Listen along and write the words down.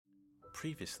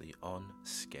Previously on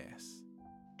Scarce.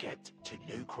 Get to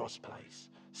New Cross Place.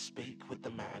 Speak with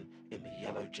the man in the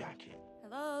yellow jacket.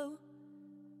 Hello?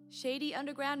 Shady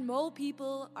underground mole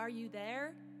people, are you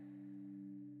there?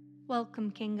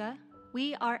 Welcome, Kinga.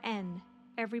 We are N.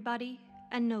 Everybody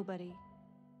and nobody.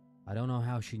 I don't know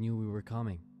how she knew we were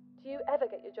coming. Do you ever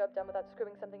get your job done without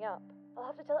screwing something up? I'll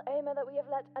have to tell Emma that we have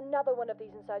let another one of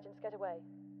these insurgents get away.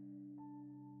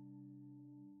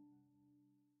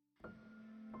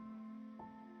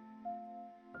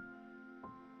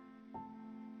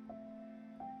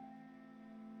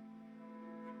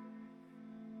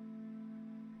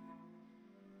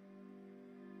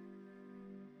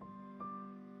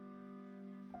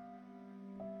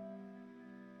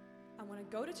 I want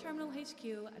to go to Terminal HQ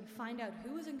and find out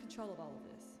who is in control of all of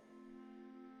this.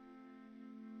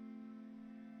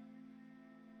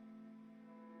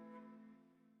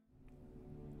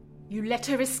 You let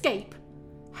her escape?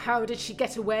 How did she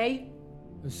get away?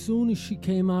 As soon as she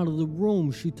came out of the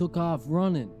room, she took off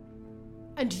running.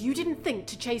 And you didn't think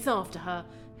to chase after her?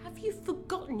 Have you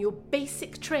forgotten your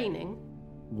basic training?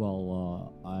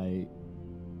 Well,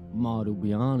 Ma, to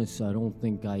be honest, I don't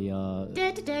think I,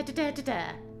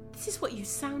 Dare. This is what you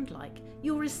sound like.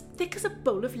 You're as thick as a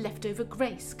bowl of leftover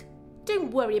Graysk. Don't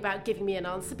worry about giving me an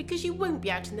answer because you won't be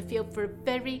out in the field for a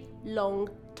very long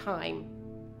time.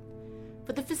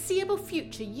 For the foreseeable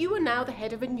future, you are now the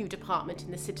head of a new department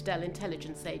in the Citadel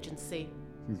Intelligence Agency.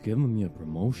 You're giving me a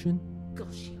promotion?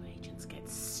 Gosh, you agents get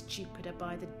stupider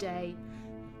by the day.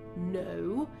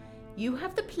 No, you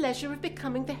have the pleasure of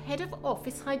becoming the head of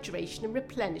Office Hydration and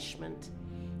Replenishment.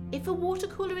 If a water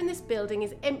cooler in this building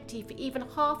is empty for even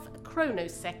half a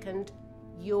chronosecond,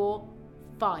 you're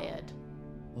fired.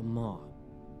 But Ma,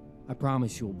 I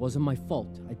promise you, it wasn't my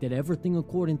fault. I did everything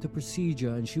according to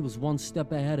procedure and she was one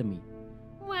step ahead of me.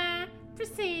 Wah,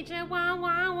 procedure,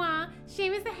 wah. She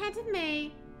was ahead of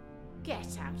me.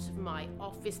 Get out of my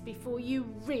office before you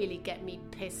really get me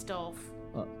pissed off.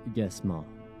 Yes, Ma.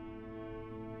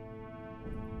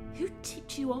 Who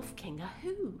tipped you off, Kinga?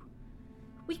 Who?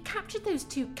 We captured those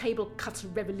two cable cutter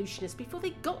revolutionists before they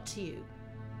got to you.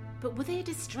 But were they a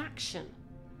distraction?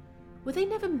 Were they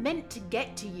never meant to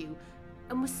get to you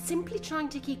and were simply trying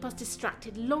to keep us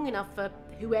distracted long enough for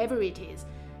whoever it is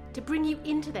to bring you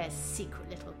into their secret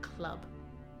little club?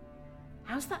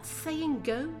 How's that saying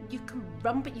go? You can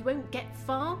run but you won't get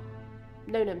far?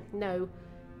 No.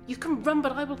 You can run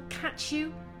but I will catch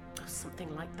you? Or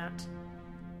something like that.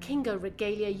 Kinga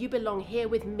Regalia, you belong here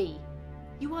with me.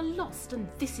 You are lost and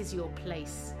this is your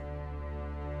place.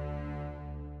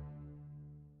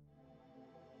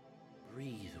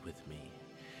 Breathe with me.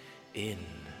 In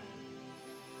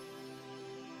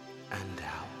and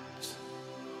out.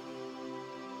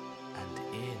 And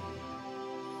in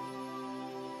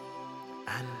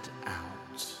and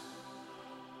out.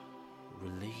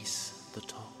 Release the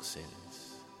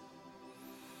toxins.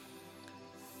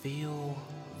 Feel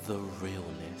the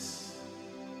realness.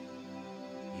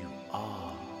 You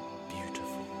are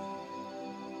beautiful.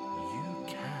 You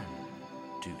can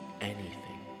do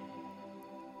anything.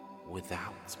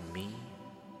 Without me,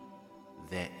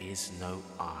 there is no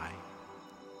I.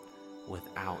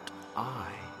 Without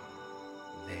I,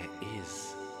 there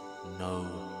is no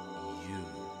you.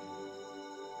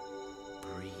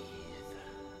 Breathe.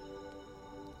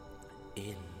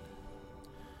 In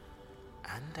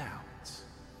and out.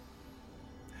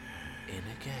 In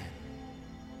again.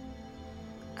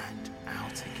 And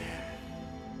out again.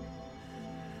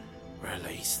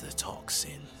 Release the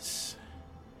toxins.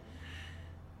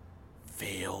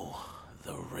 Feel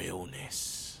the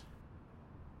realness.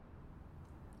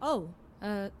 Oh,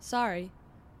 sorry.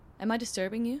 Am I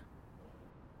disturbing you?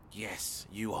 Yes,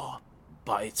 you are.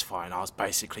 But it's fine, I was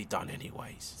basically done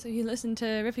anyways. So you listen to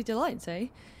Riffy Delights, eh?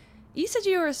 You said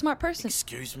you were a smart person.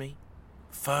 Excuse me?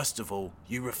 First of all,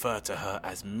 you refer to her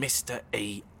as Mr.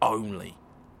 E only.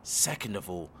 Second of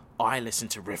all, I listen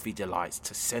to Riffy Delights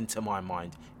to centre my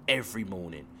mind every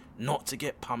morning, not to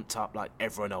get pumped up like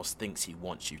everyone else thinks he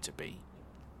wants you to be.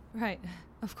 Right,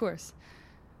 of course.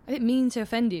 I didn't mean to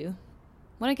offend you.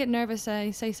 When I get nervous,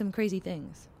 I say some crazy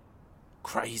things.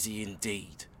 Crazy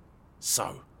indeed.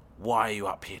 So, why are you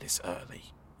up here this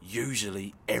early?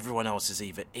 Usually, everyone else is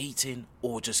either eating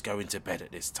or just going to bed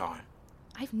at this time.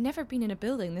 I've never been in a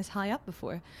building this high up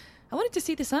before. I wanted to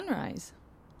see the sunrise.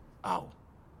 Oh,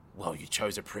 well, you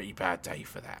chose a pretty bad day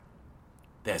for that.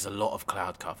 There's a lot of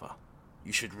cloud cover.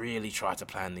 You should really try to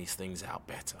plan these things out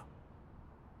better.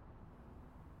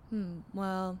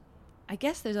 Well, I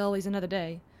guess there's always another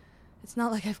day. It's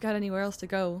not like I've got anywhere else to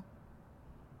go.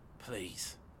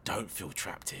 Please, don't feel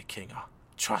trapped here, Kinga.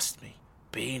 Trust me,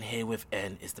 being here with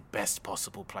N is the best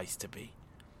possible place to be.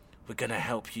 We're going to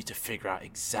help you to figure out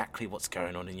exactly what's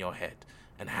going on in your head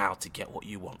and how to get what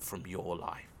you want from your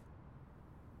life.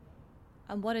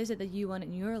 And what is it that you want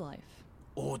in your life?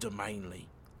 Order mainly,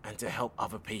 and to help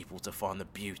other people to find the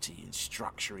beauty and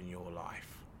structure in your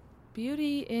life.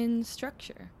 Beauty in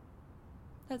structure.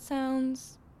 That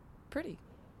sounds pretty.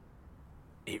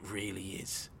 It really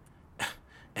is.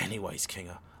 Anyways,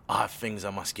 Kinga, I have things I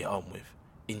must get on with.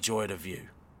 Enjoy the view.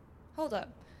 Hold up.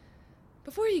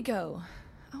 Before you go,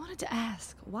 I wanted to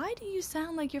ask, why do you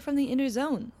sound like you're from the inner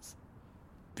zones?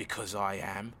 Because I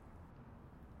am.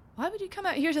 Why would you come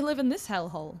out here to live in this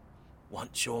hellhole?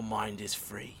 Once your mind is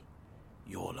free,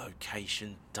 your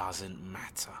location doesn't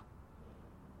matter.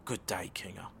 Good day,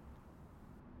 Kinga.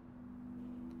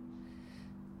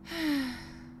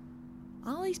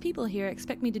 All these people here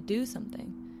expect me to do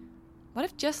something. What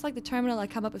if just like the terminal I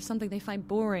come up with something they find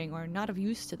boring or not of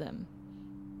use to them?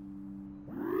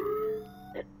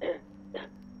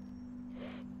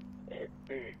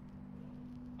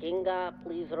 Kinga,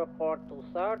 please report to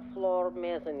 3rd floor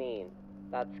mezzanine.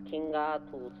 That's Kinga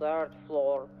to 3rd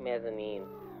floor mezzanine.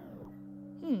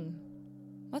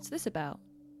 What's this about?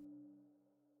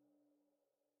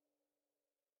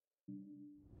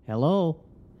 Hello?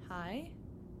 Hi?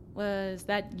 Was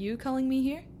that you calling me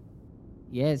here?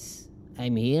 Yes,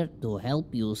 I'm here to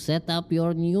help you set up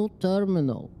your new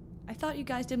terminal. I thought you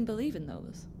guys didn't believe in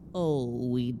those. Oh,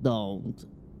 we don't.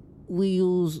 We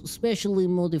use specially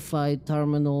modified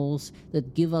terminals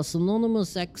that give us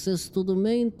anonymous access to the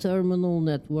main terminal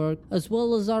network, as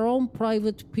well as our own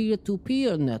private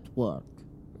peer-to-peer network.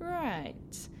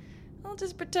 Right. I'll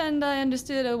just pretend I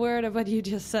understood a word of what you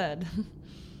just said.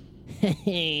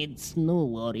 It's no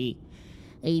worry.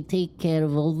 I take care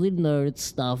of all the nerd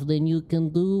stuff, then you can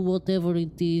do whatever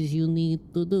it is you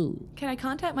need to do. Can I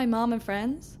contact my mom and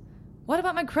friends? What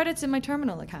about my credits in my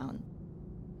terminal account?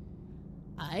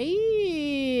 I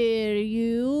hear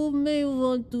you may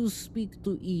want to speak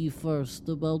to E first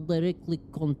about directly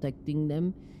contacting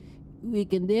them. We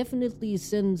can definitely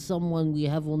send someone we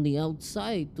have on the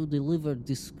outside to deliver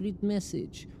discreet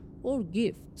message or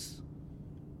gifts.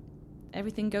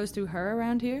 Everything goes through her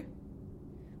around here?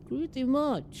 Pretty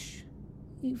much.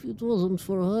 If it wasn't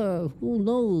for her, who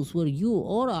knows where you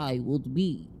or I would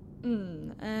be.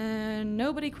 And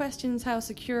nobody questions how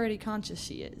security conscious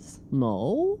she is.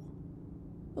 No?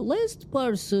 The last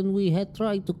person we had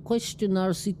tried to question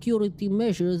our security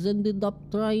measures ended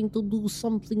up trying to do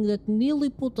something that nearly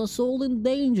put us all in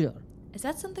danger. Is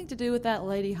that something to do with that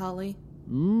Lady Holly?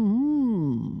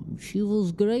 She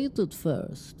was great at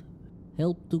first.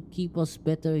 Helped to keep us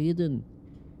better hidden.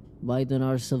 Widen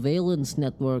our surveillance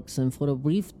networks and for a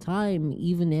brief time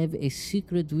even have a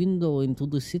secret window into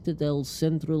the Citadel's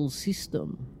central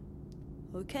system.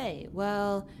 Okay,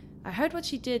 well, I heard what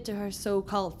she did to her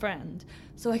so-called friend,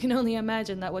 so I can only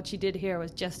imagine that what she did here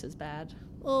was just as bad.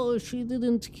 Oh, she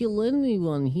didn't kill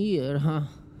anyone here, huh?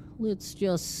 Let's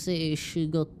just say she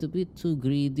got a bit too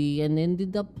greedy and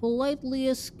ended up politely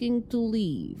asking to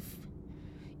leave.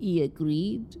 He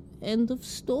agreed. End of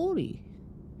story.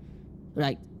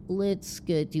 Right, let's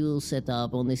get you set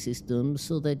up on the system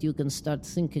so that you can start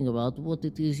thinking about what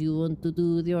it is you want to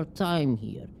do with your time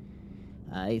here.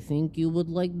 I think you would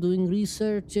like doing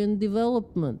research and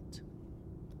development.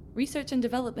 Research and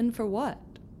development for what?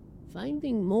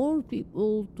 Finding more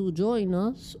people to join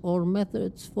us or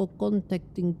methods for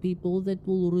contacting people that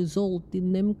will result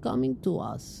in them coming to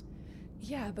us.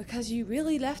 Yeah, because you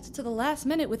really left it to the last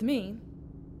minute with me.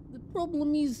 The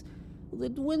problem is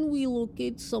that when we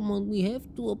locate someone, we have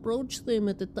to approach them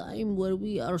at a time where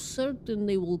we are certain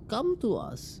they will come to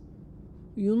us.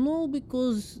 You know,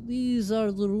 because these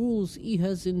are the rules he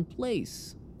has in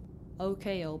place.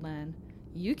 Okay, old man.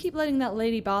 You keep letting that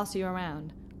lady boss you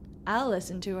around. I'll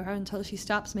listen to her until she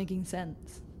stops making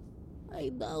sense. I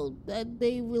doubt that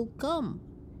day will come.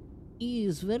 He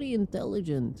is very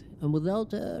intelligent, and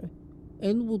without her,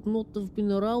 N would not have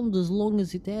been around as long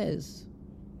as it has.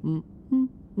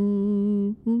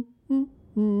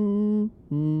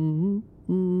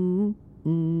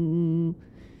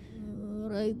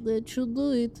 Right, that should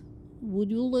do it.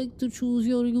 Would you like to choose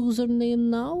your username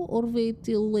now or wait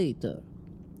till later?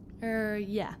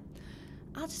 Yeah.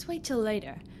 I'll just wait till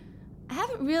later. I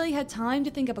haven't really had time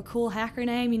to think up a cool hacker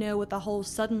name, with the whole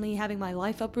suddenly having my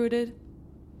life uprooted.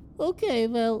 Okay,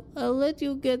 well, I'll let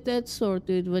you get that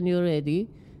sorted when you're ready.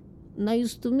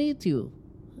 Nice to meet you.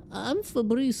 I'm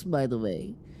Fabrice, by the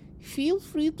way. Feel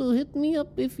free to hit me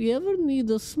up if you ever need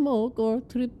a smoke or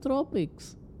trip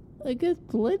tropics. I get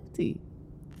plenty.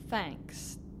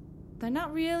 Thanks. They're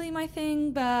not really my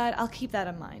thing, but I'll keep that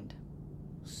in mind.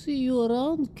 See you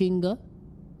around, Kinga.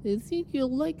 I think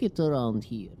you'll like it around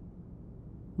here.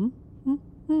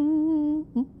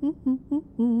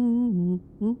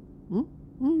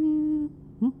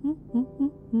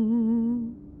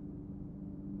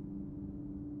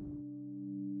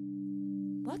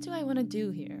 What do I want to do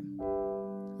here?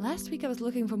 Last week I was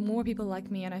looking for more people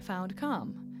like me and I found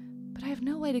Calm, but I have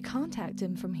no way to contact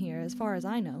him from here as far as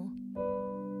I know.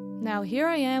 Now here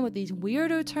I am with these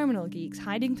weirdo terminal geeks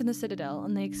hiding from the Citadel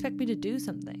and they expect me to do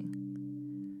something.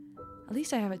 At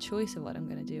least I have a choice of what I'm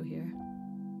going to do here.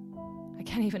 I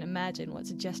can't even imagine what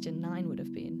Suggestion 9 would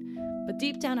have been, but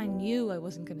deep down I knew I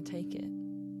wasn't going to take it.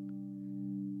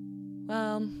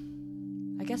 Well,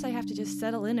 I guess I have to just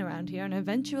settle in around here and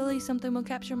eventually something will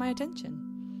capture my attention.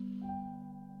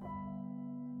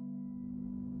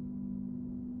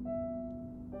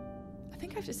 I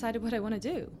think I've decided what I want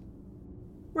to do.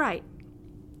 Right.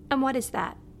 And what is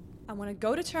that? I want to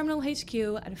go to Terminal HQ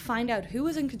and find out who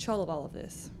is in control of all of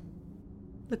this.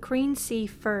 Lakreen C.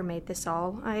 Fur made this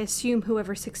all. I assume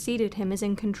whoever succeeded him is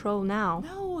in control now.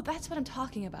 No, that's what I'm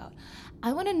talking about.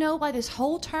 I want to know why this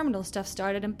whole terminal stuff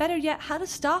started, and better yet, how to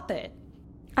stop it.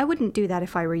 I wouldn't do that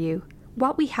if I were you.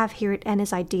 What we have here at N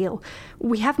is ideal.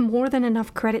 We have more than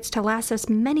enough credits to last us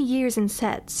many years in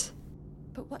sets.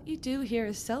 But what you do here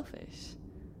is selfish.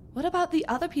 What about the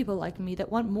other people like me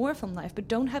that want more from life but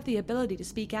don't have the ability to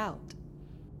speak out?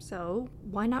 So,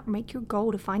 why not make your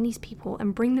goal to find these people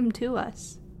and bring them to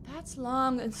us? That's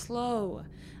long and slow.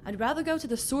 I'd rather go to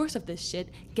the source of this shit,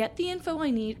 get the info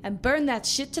I need, and burn that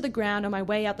shit to the ground on my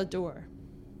way out the door.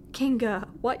 Kinga,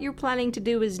 what you're planning to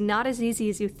do is not as easy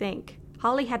as you think.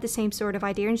 Holly had the same sort of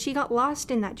idea and she got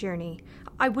lost in that journey.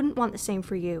 I wouldn't want the same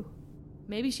for you.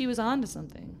 Maybe she was on to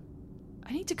something.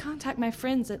 I need to contact my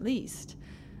friends at least.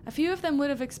 A few of them would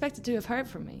have expected to have heard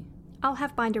from me. I'll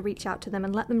have Binder reach out to them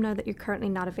and let them know that you're currently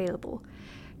not available.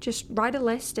 Just write a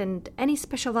list and any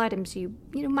special items you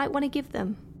might want to give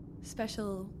them.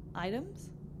 Special items?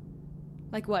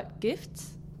 Like what,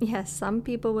 gifts? Yes, some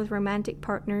people with romantic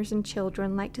partners and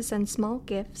children like to send small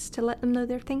gifts to let them know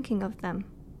they're thinking of them.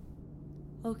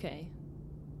 Okay.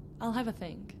 I'll have a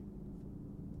think.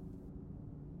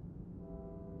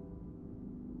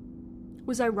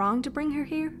 Was I wrong to bring her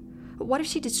here? What if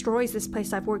she destroys this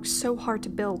place I've worked so hard to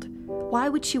build? Why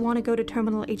would she want to go to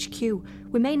Terminal HQ?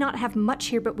 We may not have much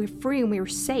here, but we're free and we're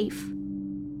safe.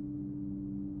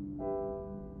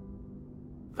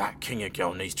 That Kinga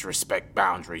girl needs to respect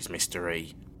boundaries, Mr.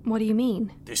 E. What do you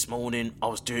mean? This morning, I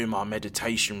was doing my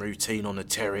meditation routine on the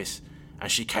terrace,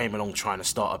 and she came along trying to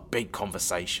start a big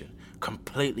conversation.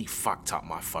 Completely fucked up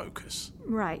my focus.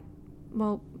 Right.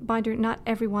 Well, Binder, not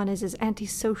everyone is as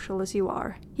antisocial as you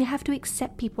are. You have to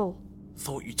accept people.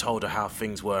 Thought you told her how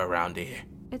things were around here.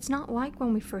 It's not like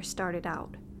when we first started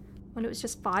out. When it was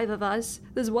just 5 of us.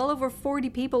 There's well over 40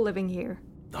 people living here.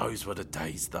 Those were the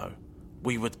days, though.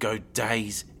 We would go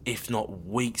days, if not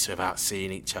weeks, without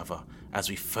seeing each other as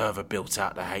we further built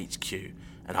out the HQ,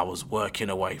 and I was working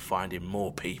away finding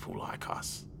more people like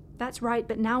us. That's right,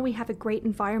 but now we have a great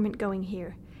environment going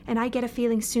here, and I get a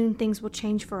feeling soon things will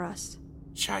change for us.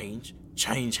 Change?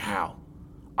 Change how?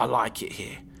 I like it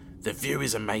here. The view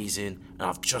is amazing, and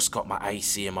I've just got my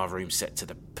AC in my room set to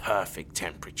the perfect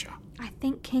temperature. I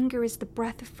think Kinga is the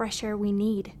breath of fresh air we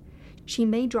need. She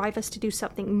may drive us to do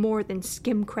something more than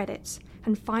skim credits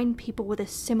and find people with a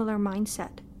similar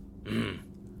mindset.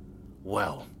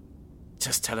 Well,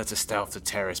 just tell her to stay off the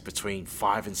terrace between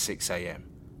 5 and 6 a.m.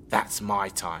 That's my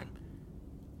time.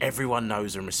 Everyone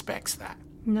knows and respects that.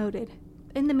 Noted.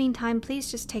 In the meantime,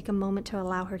 please just take a moment to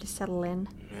allow her to settle in.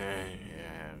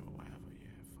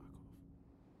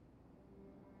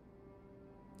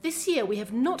 This year we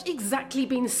have not exactly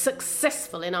been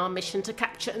successful in our mission to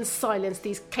capture and silence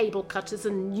these cable cutters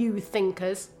and new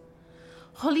thinkers.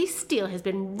 Holly Steele has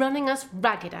been running us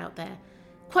ragged out there.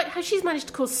 Quite how she's managed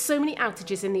to cause so many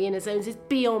outages in the inner zones is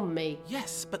beyond me.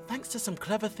 Yes, but thanks to some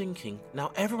clever thinking,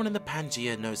 now everyone in the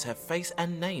Pangea knows her face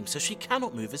and name, so she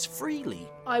cannot move as freely.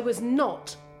 I was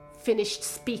not finished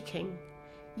speaking.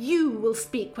 You will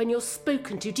speak when you're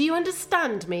spoken to. Do you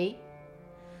understand me?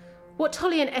 What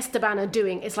Holly and Esteban are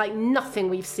doing is like nothing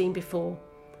we've seen before.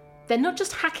 They're not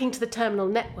just hacking to the terminal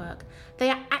network, they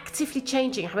are actively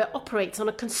changing how it operates on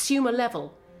a consumer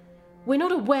level. We're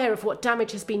not aware of what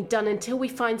damage has been done until we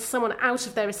find someone out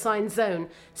of their assigned zone,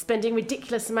 spending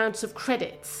ridiculous amounts of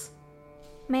credits.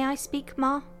 May I speak,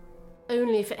 Ma?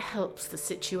 Only if it helps the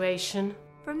situation.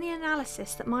 From the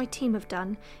analysis that my team have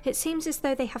done, it seems as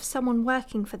though they have someone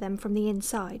working for them from the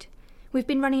inside. We've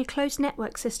been running a closed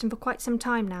network system for quite some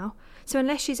time now, so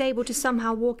unless she's able to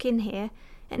somehow walk in here,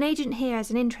 an agent here has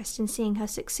an interest in seeing her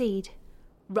succeed.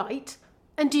 Right,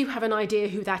 And do you have an idea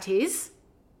who that is?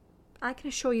 I can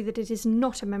assure you that it is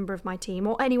not a member of my team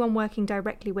or anyone working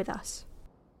directly with us.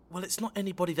 Well, it's not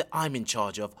anybody that I'm in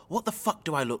charge of. What the fuck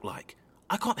do I look like?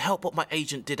 I can't help what my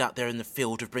agent did out there in the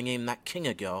field of bringing in that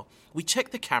Kinga girl. We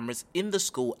checked the cameras in the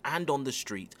school and on the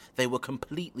street. They were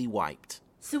completely wiped.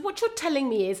 So what you're telling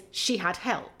me is she had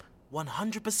help?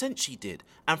 100% she did.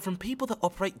 And from people that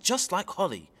operate just like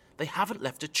Holly. They haven't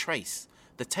left a trace.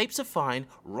 The tapes are fine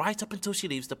right up until she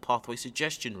leaves the Pathway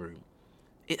Suggestion Room.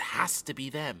 It has to be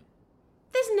them.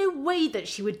 There's no way that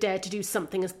she would dare to do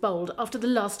something as bold after the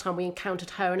last time we encountered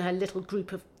her and her little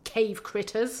group of cave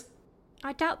critters.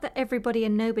 I doubt that everybody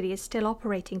and nobody is still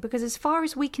operating because as far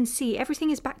as we can see, everything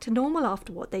is back to normal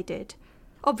after what they did.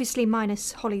 Obviously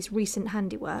minus Holly's recent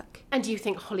handiwork. And do you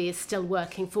think Holly is still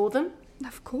working for them?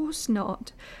 Of course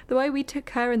not. The way we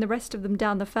took her and the rest of them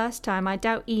down the first time, I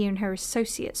doubt E and her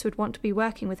associates would want to be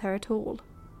working with her at all.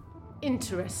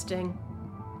 Interesting.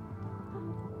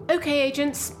 Okay,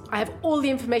 agents, I have all the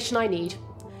information I need.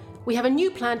 We have a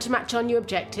new plan to match our new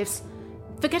objectives.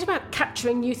 Forget about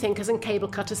capturing new thinkers and cable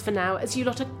cutters for now, as you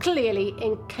lot are clearly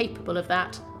incapable of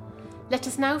that. Let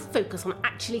us now focus on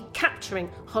actually capturing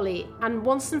Holly and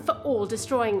once and for all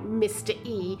destroying Mr.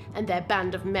 E and their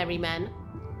band of merry men.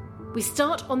 We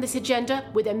start on this agenda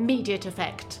with immediate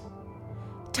effect.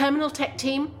 Terminal Tech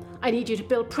Team, I need you to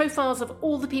build profiles of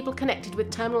all the people connected with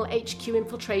Terminal HQ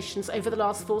infiltrations over the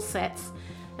last 4 sets.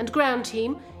 And Ground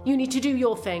Team, you need to do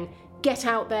your thing. Get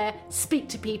out there, speak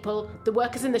to people, the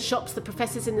workers in the shops, the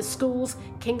professors in the schools,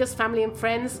 Kinga's family and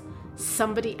friends.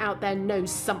 Somebody out there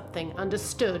knows something,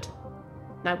 understood?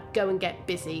 Now go and get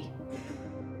busy.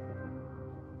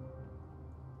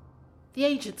 The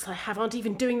agents I have aren't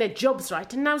even doing their jobs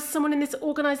right, and now someone in this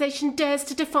organisation dares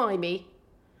to defy me.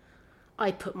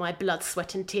 I put my blood,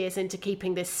 sweat and tears into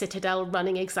keeping this citadel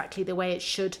running exactly the way it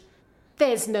should.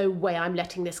 There's no way I'm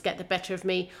letting this get the better of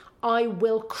me. I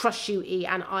will crush you, E,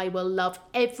 and I will love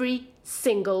every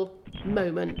single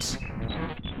moment.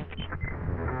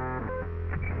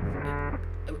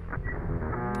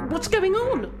 What's going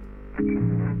on?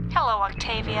 Hello,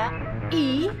 Octavia.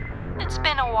 E? It's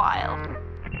been a while.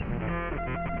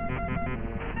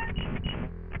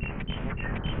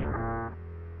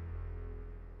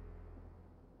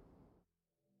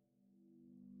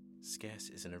 Scarce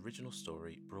is an original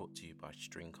story brought to you by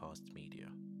Stringcast Media.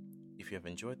 If you have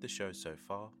enjoyed the show so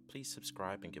far, please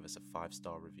subscribe and give us a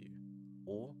 5-star review.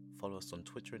 Or follow us on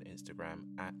Twitter and Instagram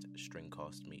at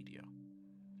Stringcast Media.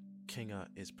 Kinga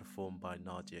is performed by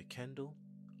Nadia Kendall.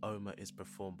 Oma is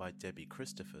performed by Debbie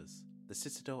Christophers. The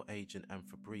Citadel Agent and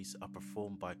Fabrice are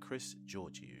performed by Chris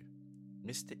Georgiou.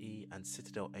 Mr. E and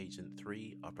Citadel Agent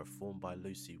 3 are performed by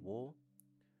Lucy Waugh.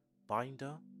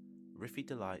 Binder, Riffy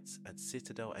Delights and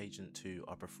Citadel Agent 2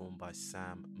 are performed by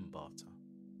Sam Mbata.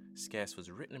 Scarce was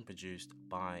written and produced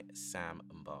by Sam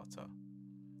Mbata.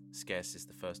 Scarce is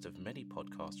the first of many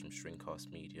podcasts from Stringcast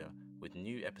Media, with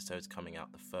new episodes coming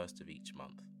out the first of each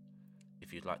month.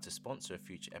 If you'd like to sponsor a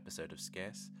future episode of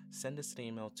Scarce, send us an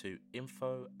email to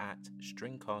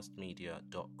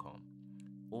info@stringcastmedia.com.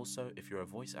 Also, if you're a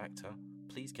voice actor,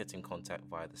 please get in contact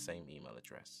via the same email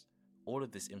address. All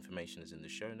of this information is in the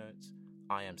show notes.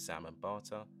 I am Sam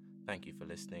Mbata. Thank you for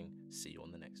listening. See you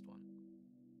on the next one.